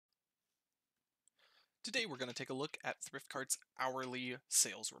Today we're going to take a look at Thriftcart's hourly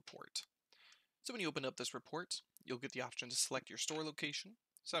sales report. So when you open up this report, you'll get the option to select your store location.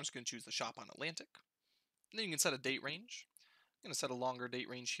 So I'm just going to choose the shop on Atlantic. And then you can set a date range. I'm going to set a longer date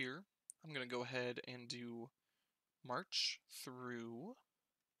range here. I'm going to go ahead and do March through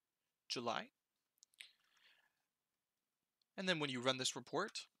July. And then when you run this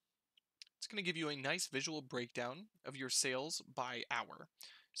report, it's going to give you a nice visual breakdown of your sales by hour.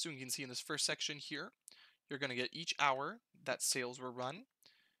 So you can see in this first section here, you're going to get each hour that sales were run,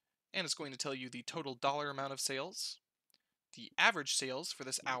 and it's going to tell you the total dollar amount of sales, the average sales for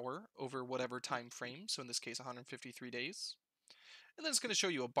this hour over whatever time frame, so in this case 153 days, and then it's going to show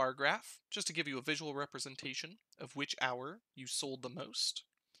you a bar graph just to give you a visual representation of which hour you sold the most.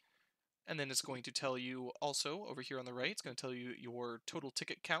 And then it's going to tell you also over here on the right, it's going to tell you your total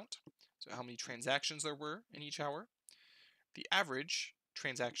ticket count, so how many transactions there were in each hour, the average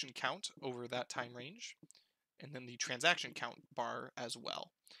transaction count over that time range, and then the transaction count bar as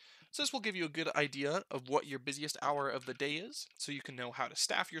well. So this will give you a good idea of what your busiest hour of the day is, so you can know how to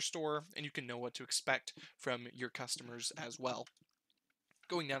staff your store and you can know what to expect from your customers as well.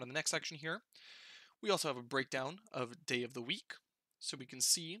 Going down to the next section here, we also have a breakdown of day of the week, so we can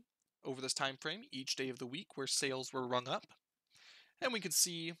see over this time frame each day of the week where sales were rung up, and we can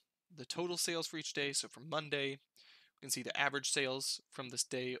see the total sales for each day. So from Monday, we can see the average sales from this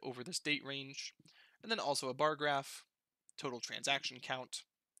day over this date range, and then also a bar graph, total transaction count,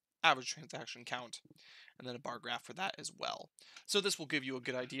 average transaction count, and then a bar graph for that as well. So this will give you a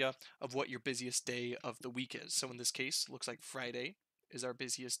good idea of what your busiest day of the week is. So in this case, looks like Friday is our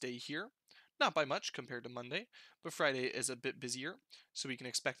busiest day here. Not by much compared to Monday, but Friday is a bit busier, so we can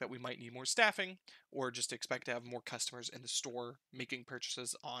expect that we might need more staffing or just expect to have more customers in the store making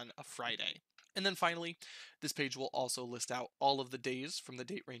purchases on a Friday. And then finally, this page will also list out all of the days from the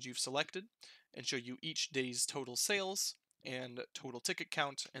date range you've selected and show you each day's total sales and total ticket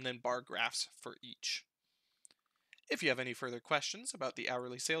count, and then bar graphs for each. If you have any further questions about the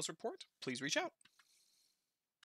hourly sales report, please reach out.